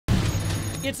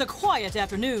It's a quiet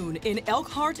afternoon in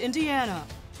Elkhart, Indiana.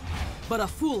 But a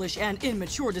foolish and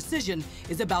immature decision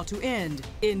is about to end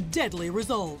in deadly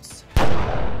results.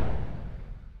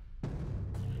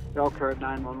 Elkhart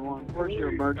 911. Where's your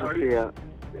emergency at?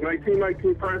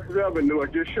 1919 Francis Avenue. I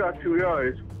just shot 2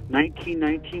 guys.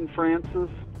 1919 Francis?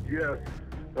 Yes.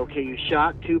 Okay, you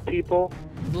shot 2 people?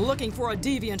 Looking for a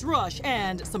deviant rush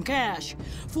and some cash.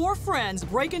 4 friends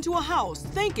break into a house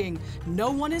thinking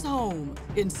no one is home.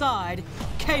 Inside,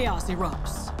 chaos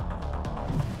erupts.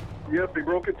 Yes, they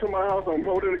broke into my house. I'm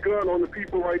holding a gun on the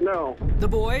people right now. The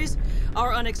boys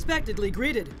are unexpectedly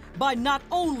greeted by not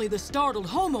only the startled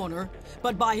homeowner,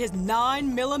 but by his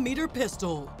 9mm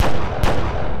pistol.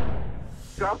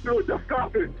 Stop it!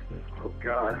 Stop it! Oh,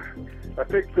 God. I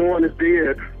think the one is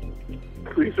dead.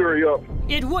 Please hurry up.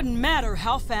 It wouldn't matter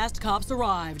how fast cops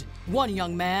arrived. One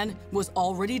young man was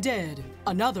already dead,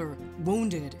 another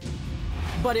wounded.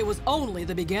 But it was only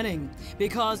the beginning,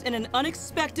 because in an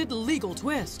unexpected legal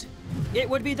twist, it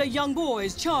would be the young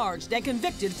boys charged and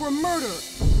convicted for murder,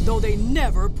 though they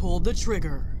never pulled the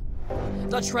trigger.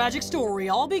 The tragic story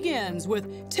all begins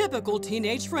with typical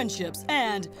teenage friendships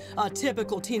and a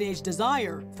typical teenage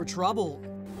desire for trouble.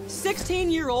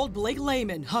 16-year-old Blake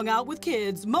Lehman hung out with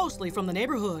kids mostly from the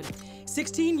neighborhood.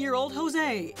 16-year-old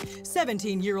Jose,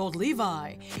 17-year-old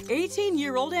Levi,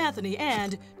 18-year-old Anthony,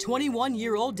 and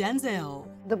 21-year-old Denzel.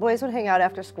 The boys would hang out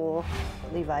after school.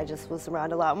 Levi just was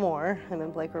around a lot more. Him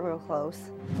and Blake were real close.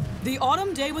 The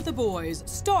autumn day with the boys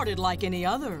started like any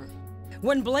other.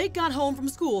 When Blake got home from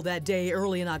school that day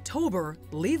early in October,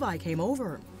 Levi came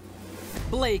over.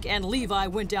 Blake and Levi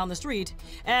went down the street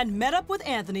and met up with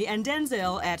Anthony and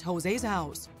Denzel at Jose's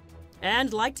house.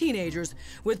 And like teenagers,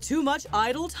 with too much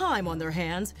idle time on their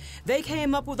hands, they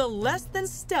came up with a less than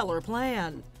stellar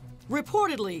plan.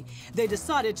 Reportedly, they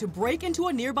decided to break into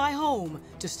a nearby home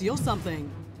to steal something.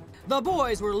 The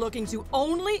boys were looking to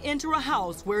only enter a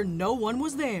house where no one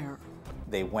was there.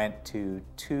 They went to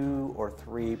 2 or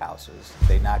 3 houses.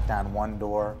 They knocked on one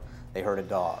door, they heard a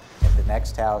dog. At the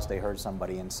next house, they heard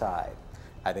somebody inside.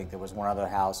 I think there was one other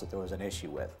house that there was an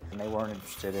issue with, and they weren't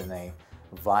interested in a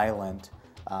violent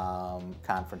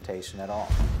confrontation at all.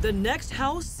 The next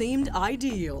house seemed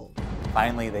ideal.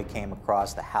 Finally, they came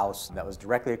across the house that was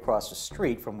directly across the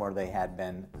street from where they had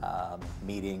been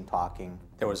meeting, talking.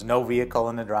 There was no vehicle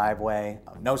in the driveway,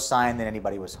 no sign that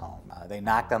anybody was home. They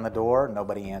knocked on the door,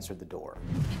 nobody answered the door.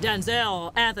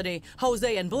 Denzel, Anthony,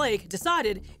 Jose, and Blake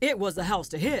decided it was the house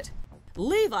to hit.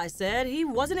 Levi said he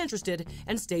wasn't interested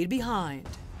and stayed behind.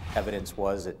 Evidence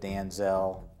was that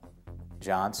Denzel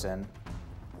Johnson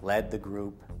led the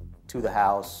group to the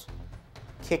house,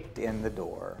 kicked in the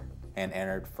door, and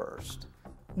entered first.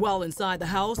 While inside the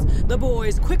house, the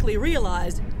boys quickly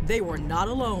realized they were not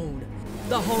alone.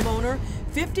 The homeowner,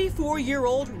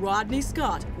 54-year-old Rodney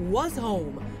Scott, was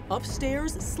home,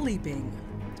 upstairs sleeping.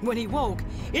 When he woke,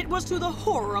 it was to the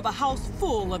horror of a house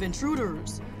full of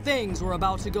intruders. Things were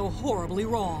about to go horribly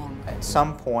wrong. At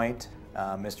some point,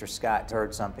 Mr. Scott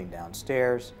heard something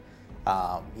downstairs.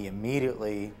 He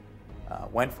immediately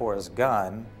went for his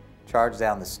gun, charged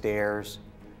down the stairs,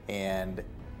 and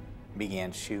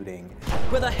began shooting.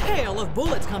 With a hail of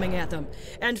bullets coming at them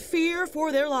and fear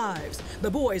for their lives,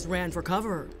 the boys ran for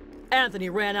cover. Anthony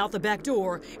ran out the back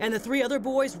door, and the 3 other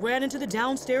boys ran into the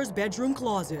downstairs bedroom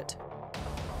closet.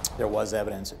 There was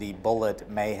evidence the bullet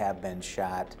may have been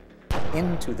shot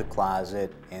into the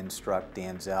closet and struck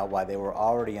Denzel while they were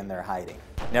already in there hiding.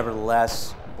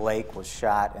 Nevertheless, Blake was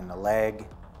shot in the leg,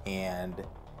 and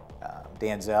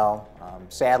Denzel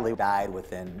sadly died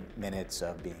within minutes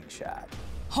of being shot.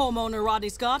 Homeowner Rodney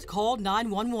Scott called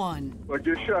 911. I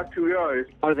just shot 2 guys.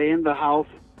 Are they in the house?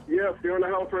 Yes, they're in the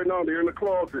house right now. They're in the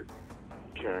closet.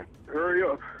 Okay. Hurry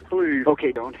up, please.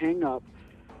 Okay, don't hang up.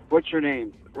 What's your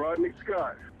name? Rodney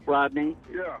Scott. Rodney?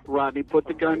 Yeah. Rodney, put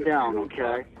the gun down,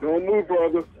 okay? Don't move,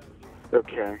 brother.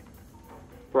 Okay.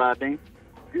 Rodney?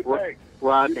 Get back.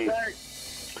 Rodney. Get back.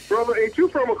 Brother, ain't you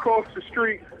from across the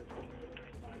street?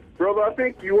 Brother, I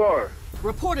think you are.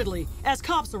 Reportedly, as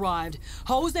cops arrived,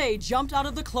 Jose jumped out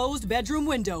of the closed bedroom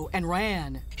window and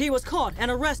ran. He was caught and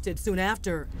arrested soon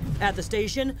after. At the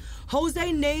station,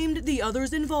 Jose named the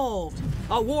others involved.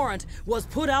 A warrant was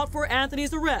put out for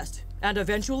Anthony's arrest and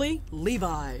eventually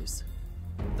Levi's.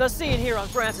 The scene here on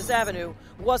Francis Avenue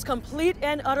was complete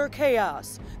and utter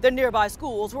chaos. The nearby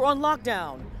schools were on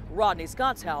lockdown. Rodney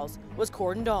Scott's house was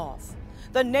cordoned off.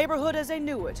 The neighborhood as they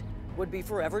knew it would be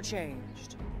forever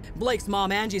changed. Blake's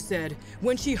mom, Angie, said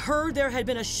when she heard there had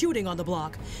been a shooting on the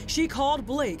block, she called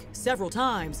Blake several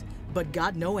times, but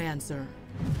got no answer.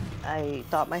 I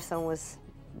thought my son was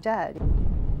dead.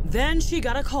 Then she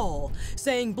got a call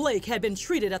saying Blake had been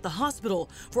treated at the hospital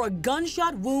for a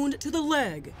gunshot wound to the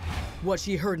leg. What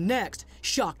she heard next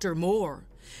shocked her more.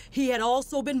 He had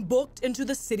also been booked into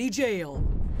the city jail.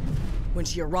 When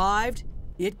she arrived,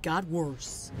 it got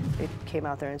worse. They came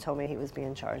out there and told me he was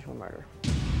being charged with murder.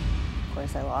 Of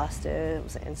course, I lost it,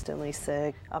 was instantly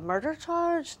sick. A murder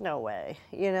charge? No way.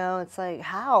 You know, it's like,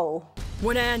 how?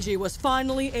 When Angie was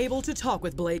finally able to talk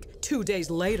with Blake 2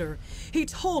 days later, he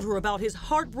told her about his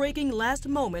heartbreaking last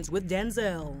moments with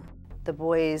Denzel. The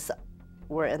boys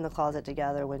were in the closet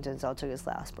together when Denzel took his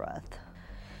last breath.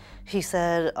 He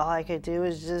said, all I could do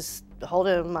is just hold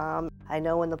him, Mom. I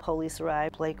know when the police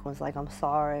arrived, Blake was like, I'm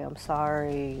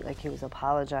sorry. Like he was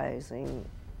apologizing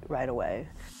right away.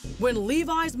 When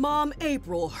Levi's mom,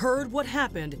 April, heard what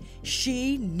happened,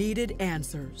 she needed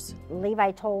answers.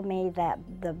 Levi told me that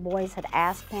the boys had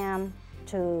asked him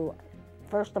to,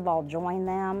 first of all, join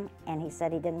them, and he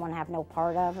said he didn't want to have no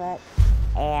part of it.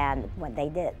 And when they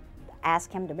did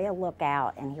ask him to be a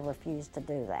lookout, and he refused to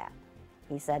do that.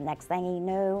 He said next thing he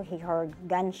knew, he heard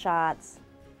gunshots,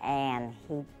 and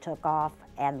he took off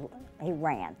and he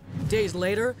ran. Days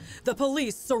later, the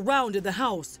police surrounded the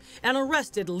house and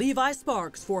arrested Levi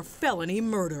Sparks for felony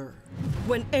murder.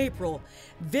 When April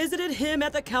visited him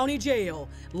at the county jail,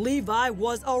 Levi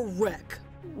was a wreck.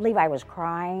 Levi was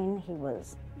crying.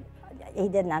 He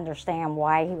didn't understand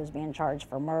why he was being charged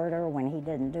for murder when he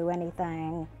didn't do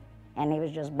anything, and he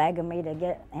was just begging me to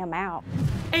get him out.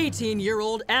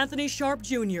 18-year-old Anthony Sharp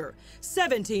Jr.,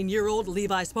 17-year-old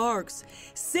Levi Sparks,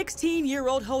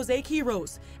 16-year-old Jose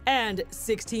Quiros, and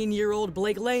 16-year-old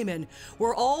Blake Lehman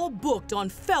were all booked on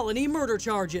felony murder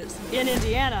charges. In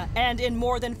Indiana and in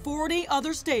more than 40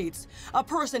 other states, a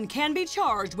person can be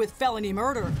charged with felony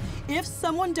murder if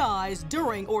someone dies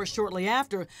during or shortly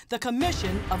after the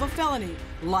commission of a felony,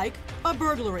 like a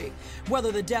burglary,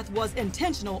 whether the death was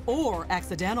intentional or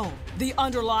accidental. The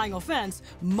underlying offense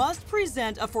must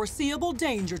present a foreseeable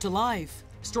danger to life.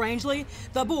 Strangely,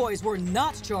 the boys were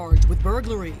not charged with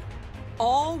burglary.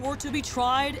 All were to be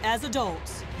tried as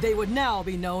adults. They would now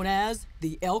be known as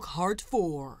the Elkhart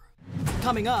Four.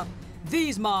 Coming up,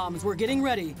 these moms were getting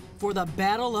ready for the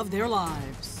battle of their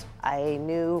lives. I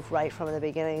knew right from the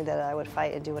beginning that I would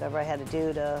fight and do whatever I had to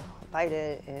do to fight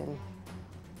it, and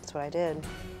that's what I did.